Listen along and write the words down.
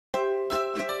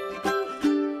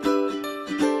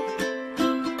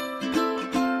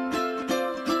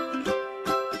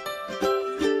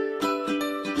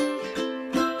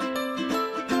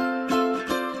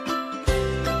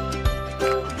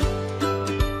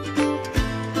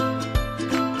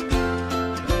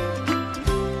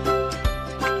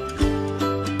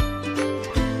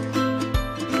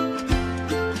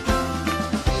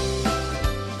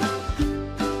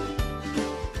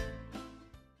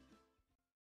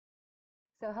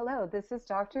So hello, this is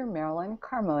Dr. Marilyn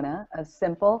Carmona of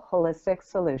Simple Holistic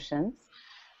Solutions.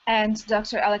 And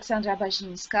Dr. Aleksandra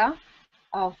Bazinska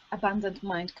of Abundant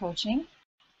Mind Coaching.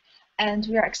 And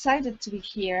we are excited to be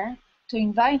here to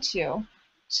invite you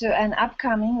to an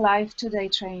upcoming live two-day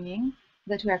training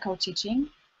that we are co-teaching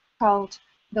called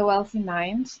the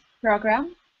WealthyMind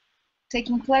Program,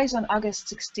 taking place on August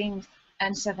 16th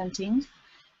and 17th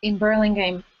in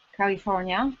Burlingame,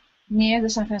 California, near the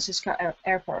San Francisco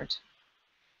airport.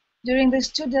 During this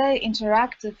two-day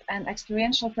interactive and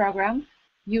experiential program,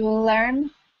 you will learn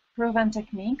proven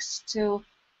techniques to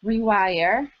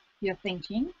rewire your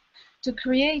thinking, to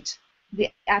create the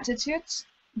attitudes,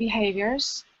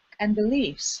 behaviors, and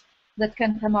beliefs that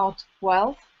can promote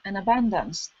wealth and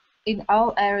abundance in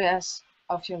all areas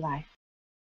of your life.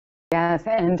 Yes,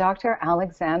 and Dr.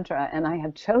 Aleksandra and I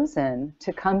have chosen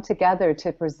to come together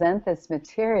to present this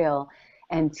material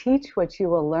and teach what you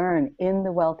will learn in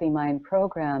the Wealthy Mind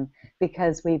program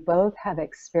because we both have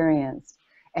experienced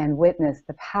and witnessed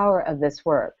the power of this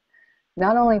work,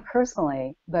 not only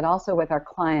personally, but also with our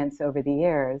clients over the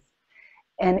years.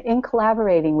 And in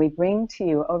collaborating, we bring to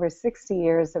you over 60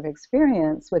 years of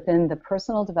experience within the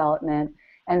personal development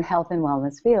and health and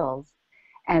wellness fields.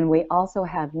 And we also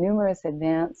have numerous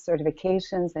advanced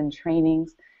certifications and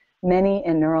trainings, many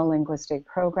in Neuro-Linguistic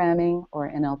Programming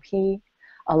or NLP,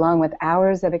 along with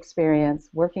hours of experience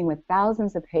working with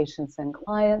thousands of patients and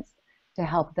clients to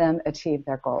help them achieve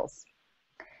their goals.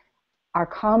 Our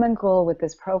common goal with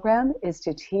this program is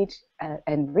to teach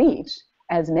and reach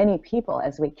as many people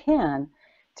as we can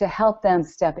to help them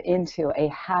step into a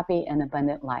happy and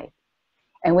abundant life.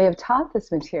 And we have taught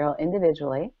this material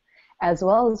individually as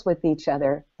well as with each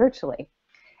other virtually.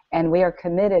 And we are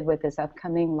committed with this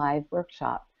upcoming live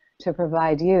workshop to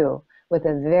provide you with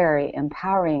a very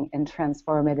empowering and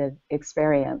transformative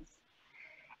experience.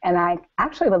 And I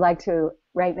actually would like to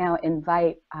right now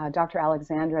invite Dr.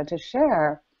 Aleksandra to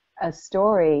share a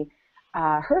story,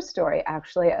 her story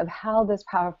actually, of how this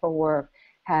powerful work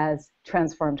has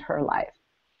transformed her life.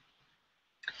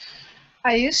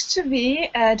 I used to be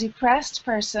a depressed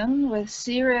person with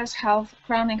serious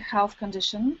chronic health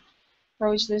condition for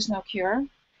which there's no cure.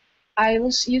 I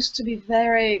used to be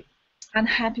very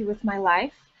unhappy with my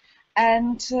life,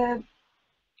 and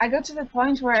I got to the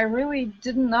point where I really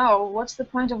didn't know what's the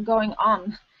point of going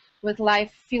on with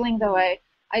life feeling the way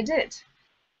I did.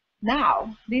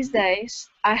 Now, these days,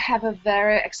 I have a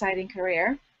very exciting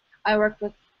career. I work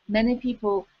with many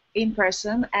people in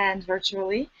person and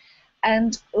virtually,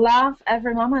 and love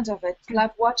every moment of it.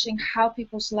 Love watching how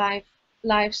people's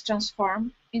lives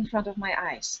transform in front of my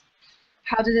eyes.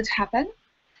 How did it happen?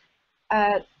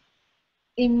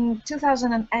 In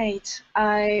 2008,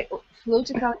 I flew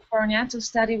to California to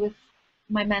study with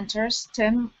my mentors,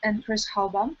 Tim and Chris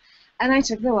Halbom, and I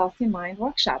took the Wealthy Mind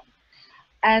workshop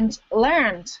and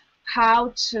learned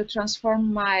how to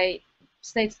transform my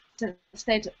states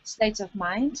of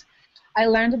mind. I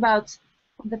learned about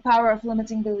the power of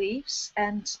limiting beliefs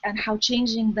and how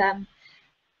changing them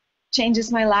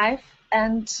changes my life,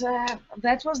 and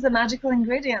that was the magical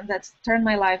ingredient that turned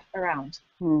my life around.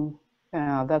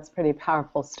 Yeah, that's a pretty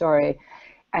powerful story.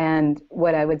 And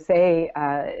what I would say,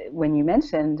 when you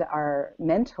mentioned our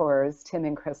mentors, Tim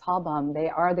and Chris Halbom, they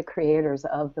are the creators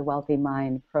of the Wealthy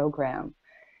Mind program.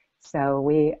 So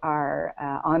we are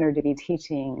honored to be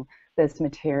teaching this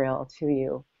material to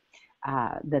you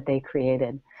that they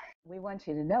created. We want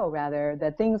you to know, rather,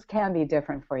 that things can be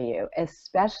different for you,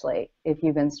 especially if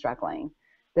you've been struggling.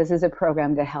 This is a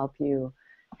program to help you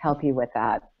with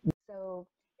that. So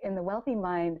in the Wealthy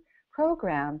Mind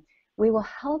program, we will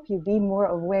help you be more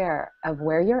aware of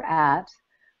where you're at,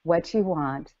 what you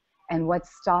want, and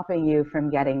what's stopping you from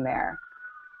getting there,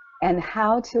 and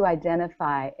how to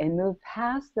identify and move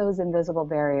past those invisible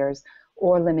barriers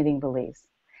or limiting beliefs.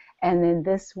 And in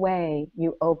this way,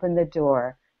 you open the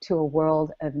door to a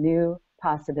world of new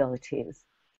possibilities.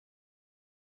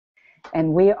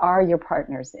 And we are your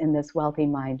partners in this Wealthy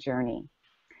Mind journey.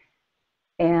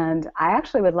 And I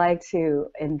actually would like to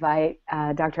invite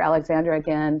Dr. Aleksandra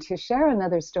again to share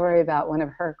another story about one of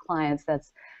her clients.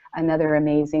 That's another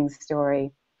amazing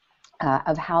story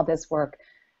of how this work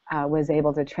was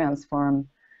able to transform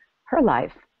her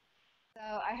life. So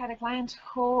I had a client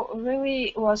who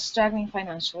really was struggling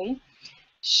financially.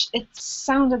 It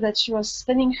sounded that she was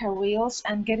spinning her wheels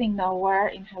and getting nowhere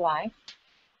in her life.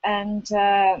 And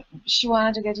she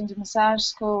wanted to get into massage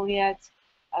school, yet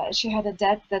she had a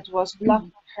debt that was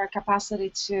blocking her capacity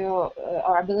to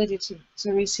or ability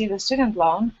to receive a student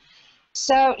loan.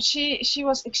 So she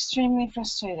was extremely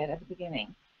frustrated at the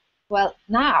beginning. Well,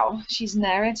 now she's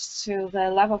married to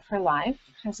the love of her life,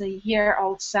 has a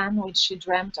year-old son, which she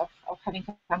dreamt of having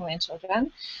family and children,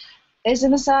 is a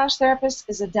massage therapist,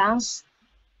 is a dance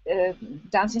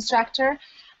instructor,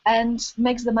 and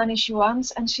makes the money she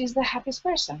wants, and she's the happiest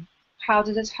person. How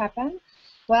did it happen?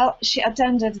 Well, she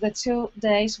attended the 2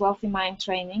 days Wealthy Mind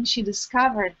training. She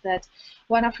discovered that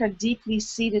one of her deeply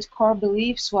seated core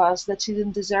beliefs was that she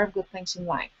didn't deserve good things in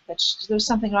life, that there was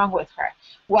something wrong with her.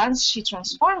 Once she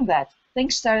transformed that,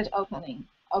 things started opening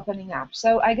up.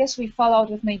 So I guess we followed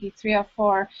with maybe 3 or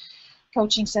 4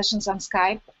 coaching sessions on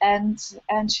Skype, and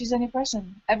she's a new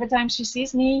person. Every time she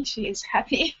sees me, she is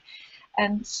happy,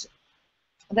 and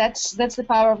that's the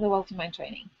power of the Wealthy Mind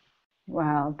training.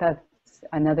 Wow, that's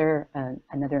another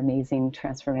amazing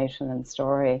transformation and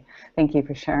story. Thank you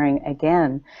for sharing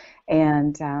again.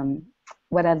 And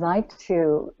what I'd like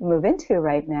to move into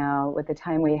right now with the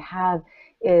time we have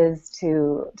is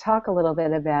to talk a little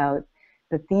bit about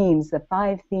the themes, the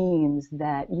 5 themes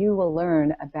that you will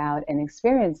learn about and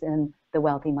experience in the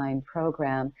Wealthy Mind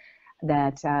program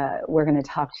that we're going to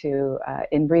talk to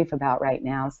in brief about right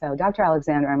now. So Dr.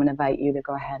 Aleksandra, I'm going to invite you to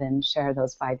go ahead and share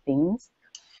those 5 themes.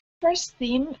 First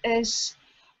theme is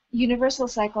universal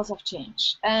cycles of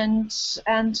change, and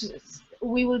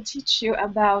we will teach you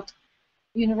about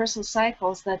universal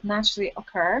cycles that naturally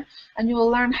occur, and you will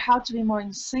learn how to be more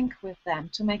in sync with them,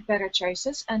 to make better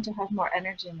choices and to have more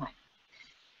energy in life.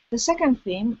 The second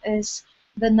theme is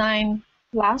the 9+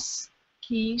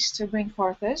 keys to bring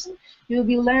forthism. You'll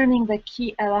be learning the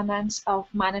key elements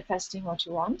of manifesting what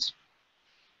you want.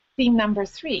 Theme number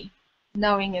 3,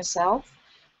 knowing yourself.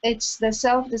 It's the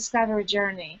self-discovery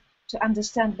journey to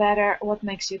understand better what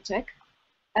makes you tick,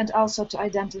 and also to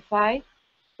identify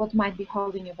what might be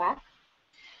holding you back.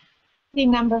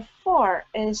 Theme number 4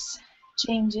 is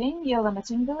changing your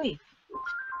limiting belief.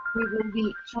 We will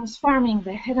be transforming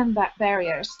the hidden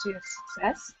barriers to your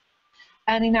success.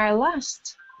 And in our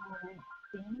last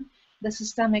theme, the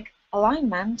systemic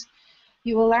alignment,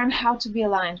 you will learn how to be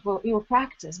aligned. You will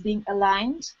practice being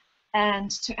aligned and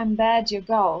to embed your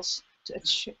goals to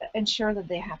ensure that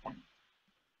they happen.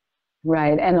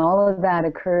 Right, and all of that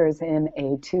occurs in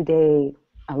a 2-day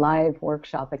live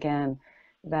workshop again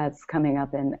that's coming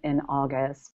up in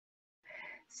August.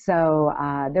 So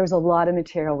there's a lot of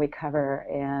material we cover,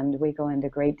 and we go into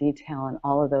great detail on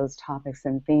all of those topics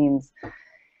and themes.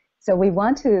 So we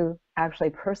want to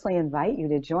actually personally invite you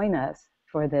to join us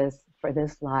for this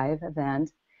live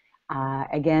event,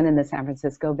 again in the San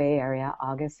Francisco Bay Area,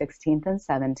 August 16th and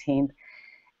 17th.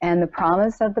 And the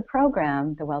promise of the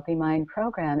program, the Wealthy Mind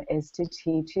program, is to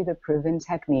teach you the proven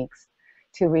techniques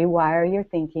to rewire your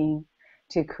thinking,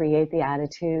 to create the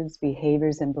attitudes,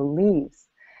 behaviors, and beliefs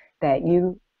that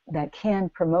can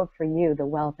promote for you the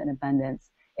wealth and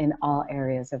abundance in all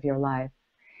areas of your life.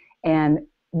 And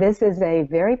this is a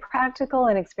very practical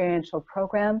and experiential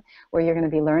program where you're going to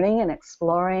be learning and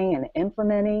exploring and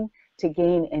implementing to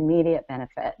gain immediate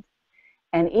benefit.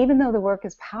 And even though the work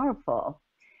is powerful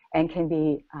and can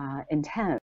be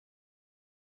intense,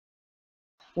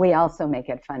 we also make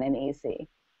it fun and easy.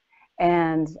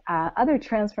 And other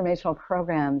transformational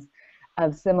programs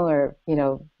of similar,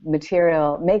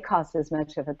 material may cost as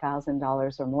much as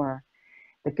 $1,000 or more.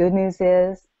 The good news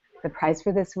is the price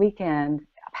for this weekend,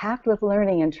 packed with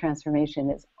learning and transformation,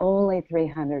 is only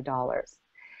 $300.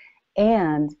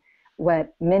 And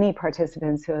what many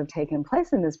participants who have taken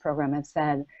place in this program have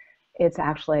said, it's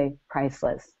actually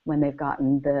priceless when they've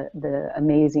gotten the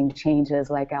amazing changes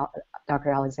like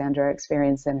Dr. Aleksandra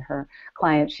experienced and her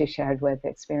clients she shared with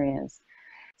experience.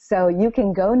 So you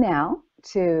can go now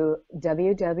to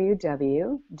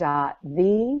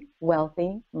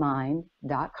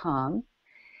www.thewealthymind.com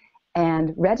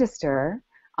and register.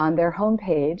 On their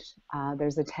homepage,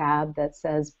 there's a tab that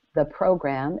says the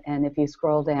program, and if you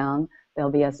scroll down, there'll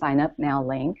be a sign up now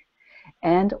link,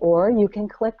 or you can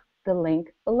click the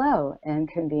link below and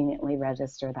conveniently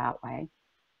register that way.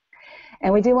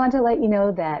 And we do want to let you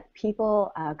know that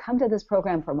people come to this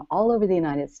program from all over the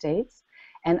United States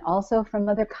and also from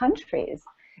other countries.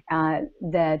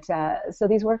 So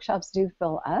these workshops do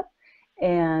fill up,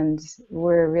 and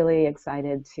we're really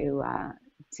excited to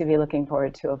be looking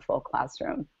forward to a full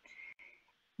classroom.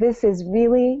 This is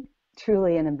really,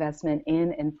 truly an investment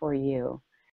in and for you.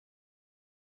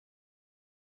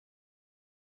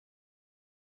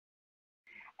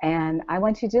 And I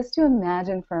want you just to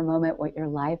imagine for a moment what your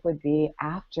life would be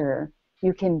after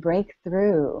you can break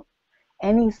through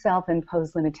any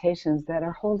self-imposed limitations that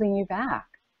are holding you back,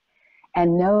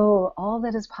 and know all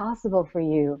that is possible for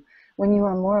you when you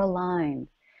are more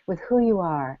aligned with who you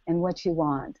are and what you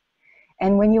want.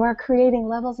 And when you are creating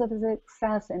levels of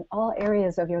success in all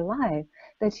areas of your life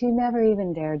that you never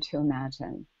even dared to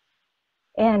imagine.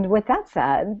 And with that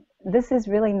said, this is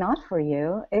really not for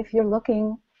you if you're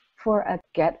looking for a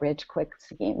get-rich-quick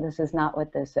scheme. This is not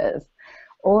what this is.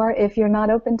 Or if you're not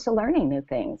open to learning new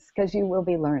things, because you will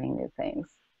be learning new things.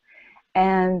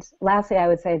 And lastly, I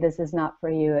would say this is not for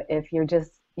you if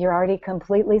you're already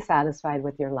completely satisfied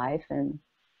with your life and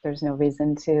there's no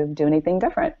reason to do anything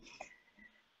different.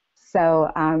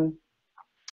 So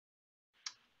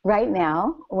right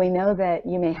now, we know that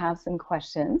you may have some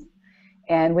questions,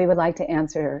 and we would like to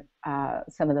answer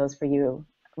some of those for you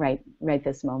right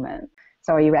this moment.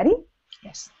 So are you ready?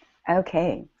 Yes.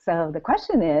 Okay, so the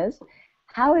question is,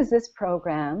 how is this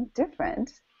program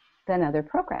different than other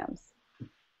programs?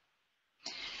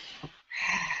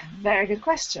 Very good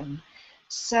question.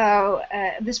 So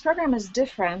this program is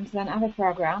different than other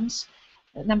programs.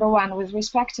 Number one, with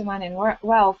respect to money and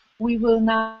wealth, we will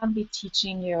not be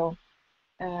teaching you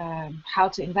how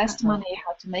to invest money,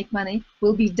 how to make money.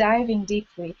 We'll be diving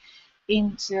deeply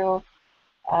into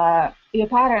your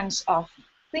patterns of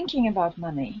thinking about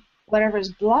money, whatever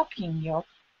is blocking you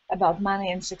about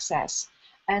money and success,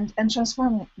 and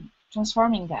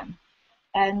transforming them.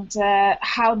 And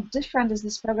how different is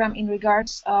this program in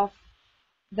regards of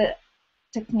the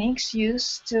techniques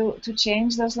used to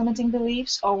change those limiting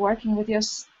beliefs, or working with your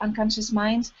unconscious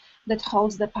mind that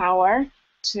holds the power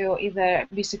to either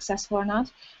be successful or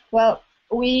not? Well,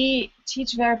 we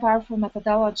teach very powerful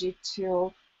methodology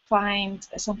to find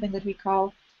something that we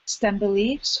call stem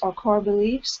beliefs or core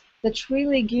beliefs that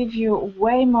really give you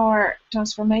way more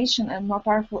transformation and more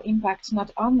powerful impact,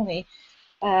 not only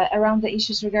around the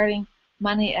issues regarding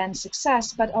money and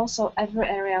success, but also every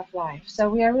area of life. So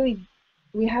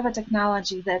we have a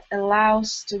technology that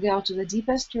allows to go to the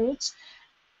deepest roots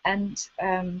and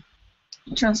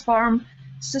transform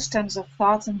systems of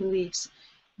thoughts and beliefs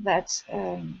that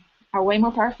are way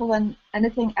more powerful than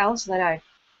anything else that I've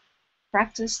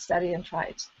practiced, studied, and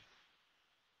tried.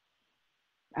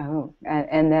 Oh,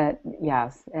 and that,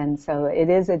 yes. And so it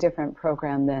is a different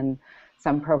program than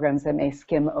some programs that may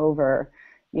skim over,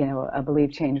 you know, a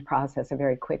belief change process, a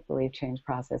very quick belief change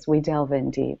process. We delve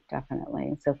in deep,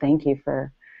 definitely. So thank you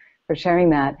for sharing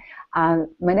that.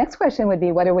 My next question would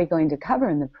be, what are we going to cover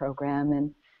in the program?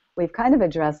 And we've kind of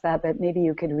addressed that, but maybe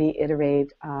you could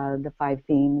reiterate the 5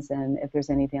 themes, and if there's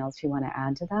anything else you want to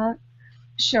add to that.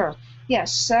 Sure.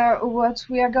 Yes. So what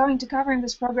we are going to cover in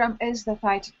this program is the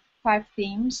 5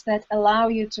 themes that allow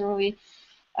you to really,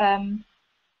 and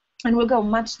we'll go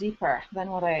much deeper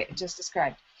than what I just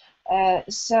described.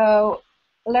 So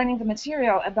learning the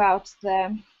material about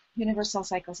the universal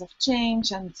cycles of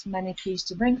change and many keys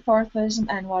to bring forthism,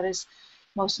 and what is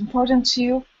most important to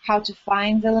you, how to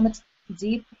find the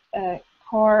deep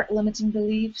core limiting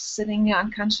beliefs sitting in your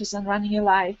unconscious and running your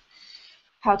life,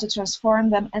 how to transform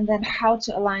them, and then how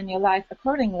to align your life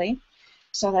accordingly,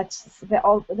 so that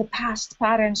the past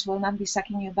patterns will not be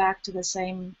sucking you back to the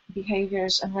same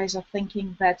behaviors and ways of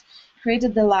thinking that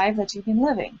created the life that you've been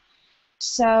living.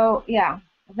 So yeah,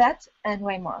 that and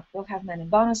way more. We'll have many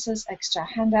bonuses, extra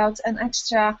handouts, and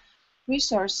extra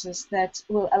resources that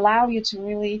will allow you to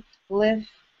really live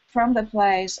from the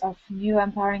place of new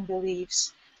empowering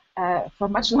beliefs for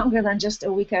much longer than just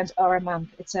a weekend or a month.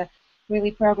 It's a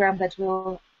really program that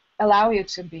will allow you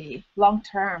to be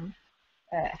long-term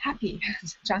happy,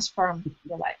 transform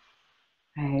your life.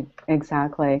 Right,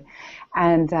 exactly.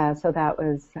 And so that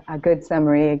was a good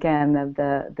summary, again, of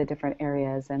the different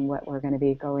areas and what we're going to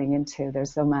be going into.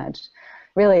 There's so much.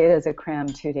 Really, it is a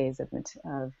crammed 2 days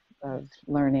of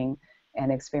learning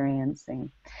and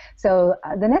experiencing. So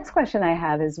the next question I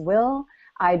have is, will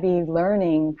I be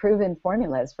learning proven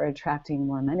formulas for attracting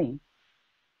more money?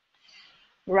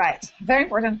 Right, very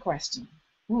important question.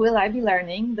 Will I be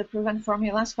learning the proven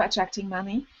formulas for attracting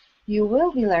money? You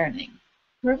will be learning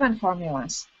proven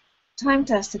formulas,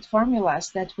 time-tested formulas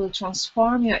that will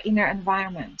transform your inner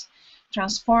environment,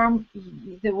 transform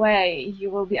the way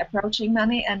you will be approaching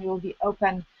money, and you will be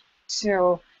open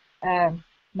to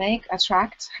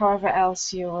attract, however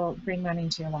else you will bring money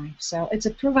into your life. So it's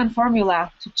a proven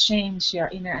formula to change your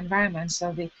inner environment,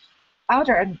 so the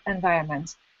outer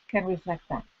environment can reflect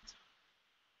that.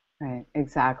 Right,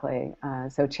 exactly.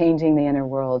 So changing the inner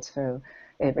world so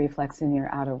it reflects in your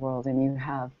outer world, and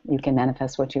you can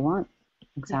manifest what you want.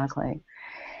 Exactly.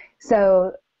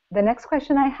 So the next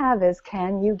question I have is,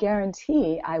 can you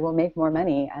guarantee I will make more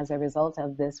money as a result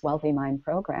of this WealthyMind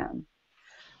program?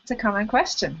 It's a common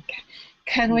question.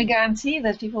 Can we guarantee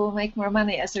that people will make more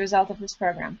money as a result of this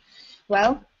program?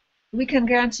 Well, we can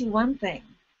guarantee one thing.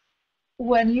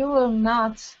 When you will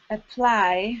not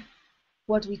apply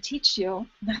what we teach you,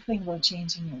 nothing will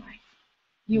change in your life.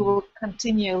 You will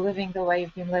continue living the way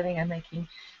you've been living and making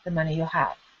the money you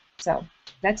have. So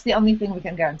that's the only thing we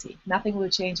can guarantee. Nothing will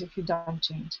change if you don't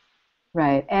change.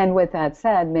 Right. And with that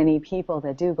said, many people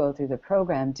that do go through the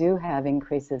program do have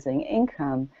increases in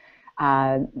income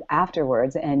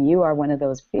afterwards, and you are one of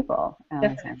those people,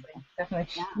 Aleksandra. Definitely.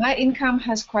 Yeah. My income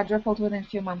has quadrupled within a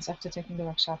few months after taking the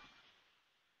workshop.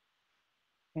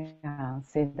 Yeah,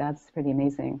 see, that's pretty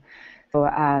amazing. So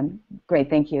great,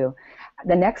 thank you.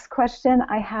 The next question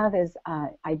I have is,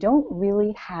 I don't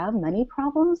really have money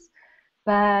problems,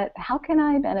 but how can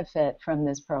I benefit from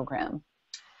this program?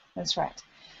 That's right.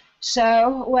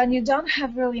 So when you don't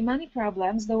have really money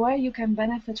problems, the way you can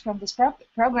benefit from this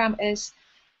program is,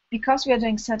 because we are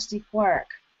doing such deep work,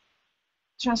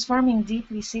 transforming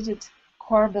deeply seated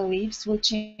core beliefs will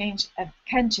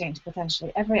can change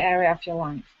potentially every area of your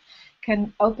life,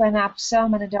 can open up so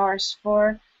many doors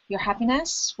for your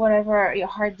happiness, whatever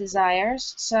your heart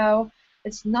desires. So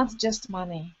it's not just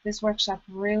money. This workshop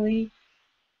really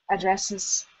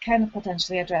can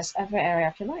potentially address every area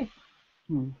of your life.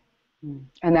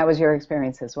 And that was your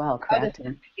experience as well, correct?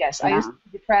 Yes, yeah. I used to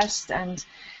be depressed and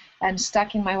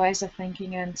stuck in my ways of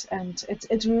thinking, and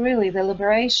it's really the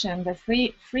liberation, the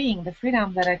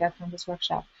freedom that I got from this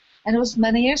workshop. And it was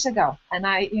many years ago, and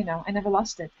I never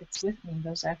lost it. It's with me.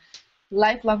 Those are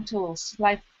lifelong tools,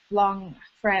 lifelong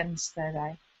friends that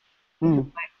I improve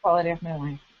my quality of my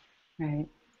life. Right.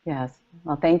 Yes.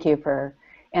 Well, thank you for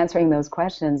answering those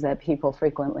questions that people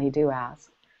frequently do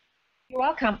ask. You're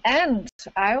welcome. And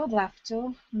I would love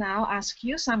to now ask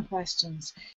you some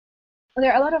questions.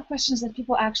 There are a lot of questions that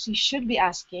people actually should be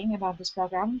asking about this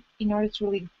program in order to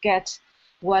really get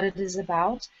what it is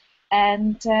about.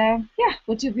 And yeah,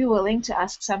 would you be willing to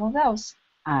ask some of those?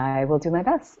 I will do my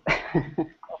best.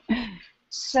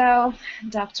 So,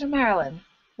 Dr. Marilyn,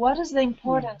 what is the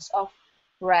importance of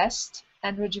rest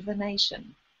and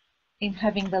rejuvenation in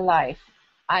having the life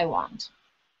I want?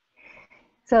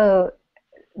 So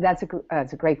that's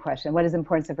a great question. What is the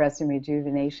importance of rest and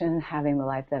rejuvenation, having the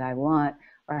life that I want,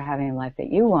 or having a life that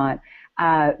you want?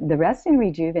 The rest and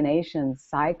rejuvenation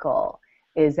cycle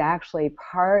is actually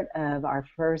part of our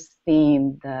first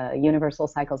theme, the universal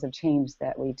cycles of change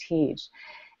that we teach.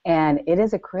 And it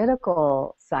is a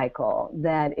critical cycle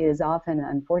that is often,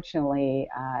 unfortunately,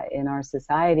 in our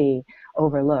society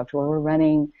overlooked, where we're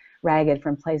running ragged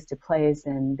from place to place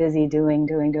and busy doing.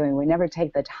 We never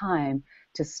take the time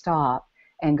to stop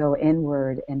and go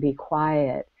inward and be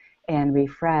quiet and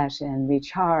refresh and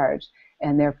recharge,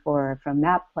 and therefore from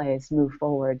that place move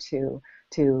forward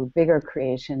to bigger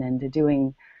creation and to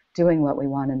doing what we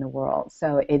want in the world.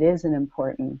 So it is an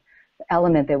important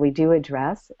element that we do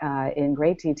address in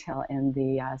great detail in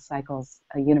the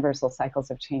universal cycles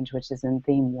of change, which is in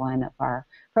theme 1 of our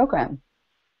program.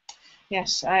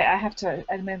 Yes, I have to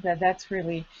admit that that's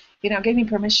really, gave me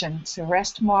permission to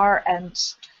rest more and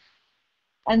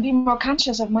be more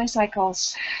conscious of my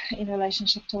cycles in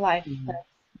relationship to life.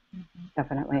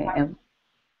 Definitely.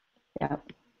 Yeah.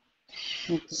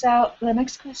 So the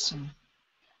next question: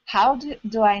 how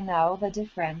do I know the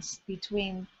difference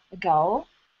between a goal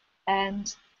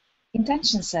and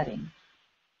intention setting?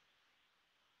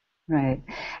 Right.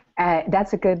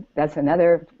 That's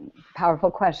another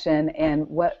powerful question, and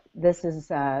what this is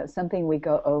something we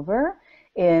go over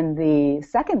in the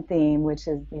second theme, which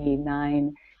is the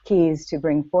 9 keys to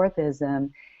bring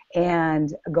forthism,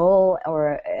 and goal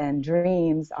and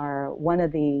dreams are one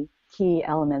of the key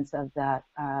elements of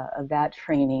that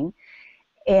training.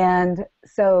 And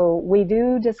so we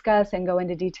do discuss and go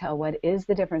into detail what is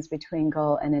the difference between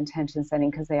goal and intention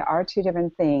setting, because they are 2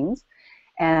 different things.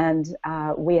 And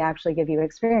we actually give you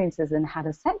experiences in how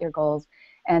to set your goals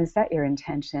and set your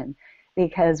intention,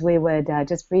 because we would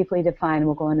just briefly define,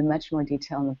 we'll go into much more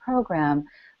detail in the program,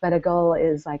 but a goal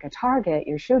is like a target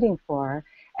you're shooting for,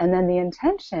 and then the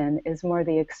intention is more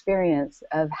the experience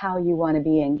of how you want to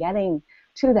be in getting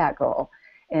to that goal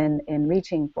and in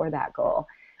reaching for that goal.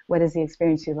 What is the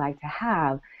experience you'd like to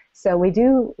have? So we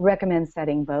do recommend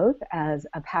setting both as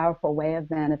a powerful way of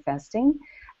manifesting.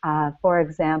 For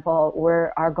example,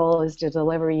 our goal is to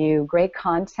deliver you great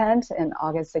content in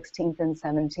August 16th and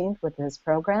 17th with this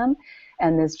program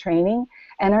and this training.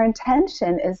 And our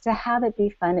intention is to have it be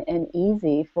fun and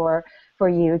easy for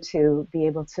you to be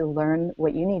able to learn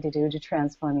what you need to do to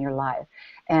transform your life.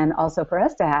 And also for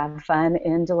us to have fun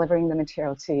in delivering the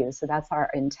material to you. So that's our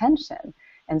intention.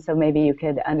 And so maybe you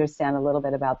could understand a little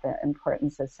bit about the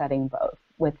importance of setting both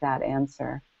with that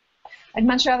answer. I'd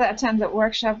much rather attend the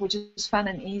workshop, which is fun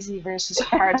and easy, versus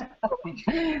hard.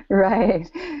 Right.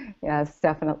 Yes,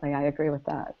 definitely. I agree with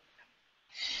that.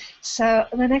 So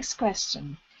the next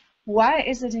question, why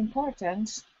is it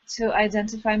important to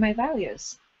identify my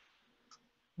values?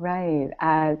 Right.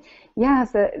 Yeah,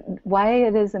 so why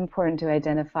it is important to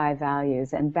identify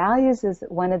values. And values is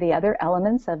one of the other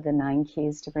elements of the 9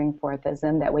 keys to bring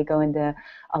forthism that we go into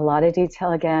a lot of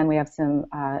detail. Again, we have some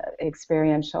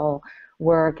experiential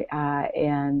work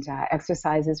and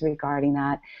exercises regarding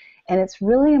that. And it's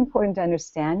really important to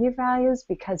understand your values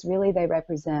because really they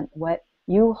represent what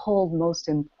you hold most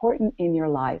important in your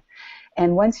life.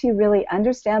 And once you really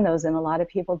understand those, and a lot of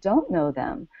people don't know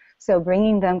them, so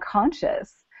bringing them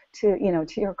conscious to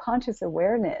your conscious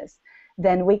awareness,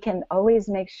 then we can always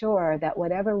make sure that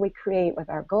whatever we create with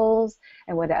our goals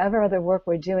and whatever other work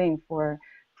we're doing for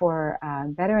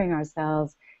bettering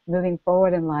ourselves, moving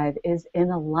forward in life, is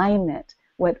in alignment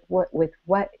with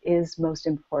what is most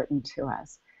important to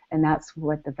us. And that's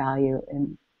what the value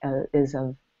is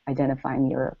of identifying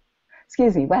your,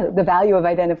 the value of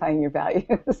identifying your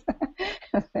values.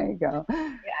 There you go.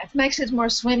 Yeah, it makes it more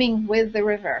swimming with the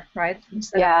river, right?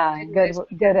 Yeah,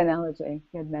 good analogy,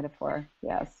 good metaphor.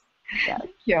 Yes.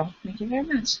 Yes. Thank you very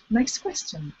much. Next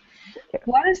question.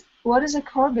 What is a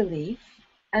core belief,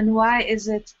 and why is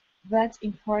it that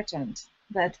important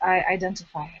that I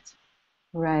identify it?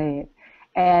 Right.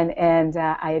 And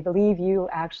I believe you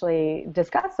actually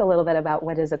discussed a little bit about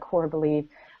what is a core belief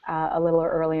a little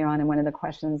earlier on in one of the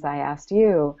questions I asked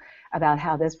you about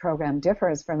how this program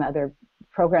differs from other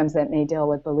programs that may deal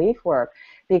with belief work,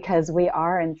 because we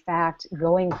are in fact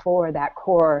going for that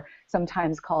core,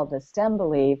 sometimes called the stem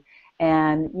belief.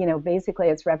 And basically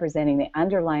it's representing the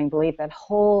underlying belief that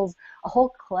holds a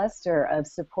whole cluster of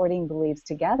supporting beliefs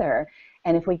together.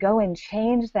 And if we go and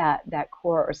change that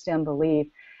core or stem belief,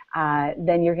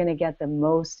 then you're going to get the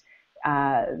most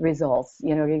results.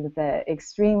 You get the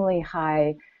extremely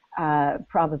high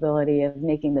probability of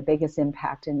making the biggest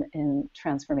impact in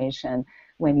transformation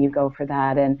when you go for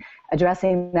that. And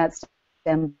addressing that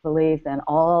stem belief, then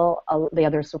all the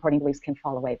other supporting beliefs can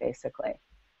fall away, basically.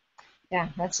 Yeah,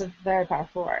 that's a very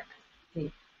powerful work.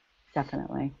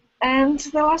 Definitely. And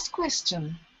the last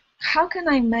question, how can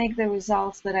I make the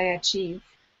results that I achieve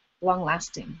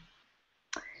long-lasting?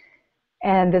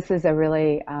 And this is a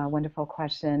really wonderful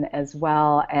question as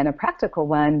well, and a practical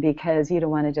one, because you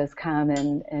don't want to just come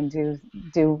and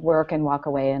do work and walk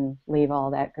away and leave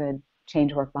all that good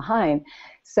change work behind.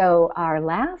 So our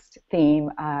last theme,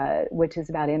 which is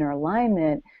about inner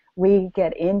alignment, we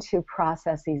get into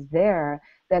processes there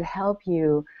that help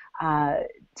you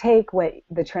take what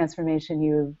the transformation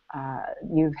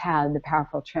you've had, the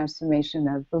powerful transformation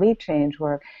of belief change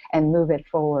work, and move it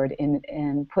forward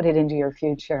and put it into your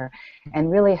future, and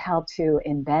really help to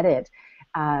embed it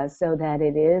so that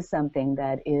it is something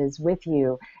that is with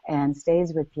you and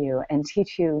stays with you, and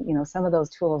teach you, some of those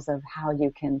tools of how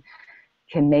you can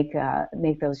make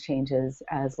those changes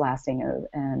as lasting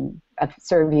and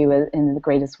serve you in the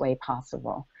greatest way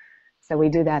possible. So we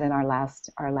do that in our last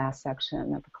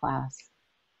section of the class.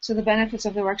 So the benefits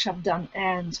of the workshop don't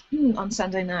end on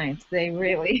Sunday night. They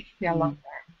are long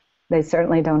term. They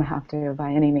certainly don't have to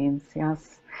by any means,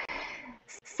 yes.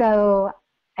 So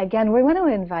again, we want to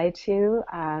invite you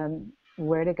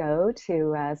where to go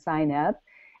to sign up.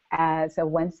 So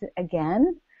once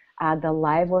again, the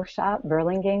live workshop,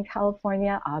 Burlingame,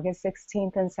 California, August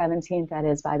 16th and 17th. That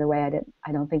is, by the way,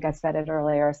 I don't think I said it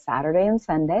earlier, Saturday and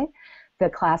Sunday. The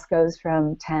class goes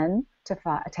from 10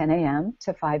 a.m.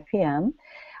 to 5 p.m.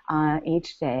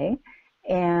 Each day.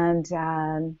 And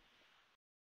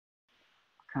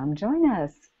come join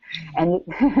us. And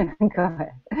go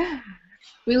ahead.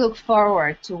 We look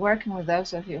forward to working with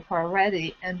those of you who are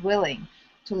ready and willing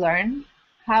to learn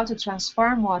how to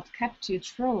transform what kept you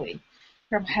truly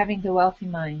from having the wealthy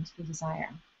mind you desire.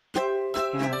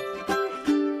 Yes.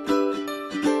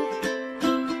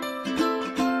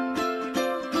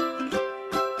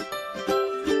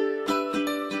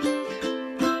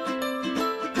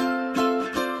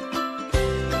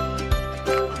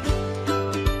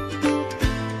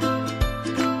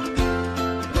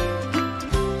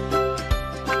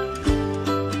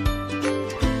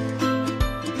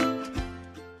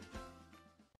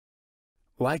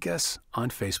 Like us on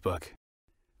Facebook.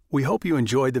 We hope you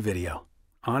enjoyed the video.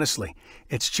 Honestly,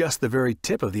 it's just the very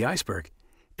tip of the iceberg.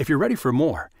 If you're ready for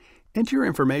more, enter your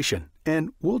information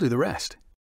and we'll do the rest.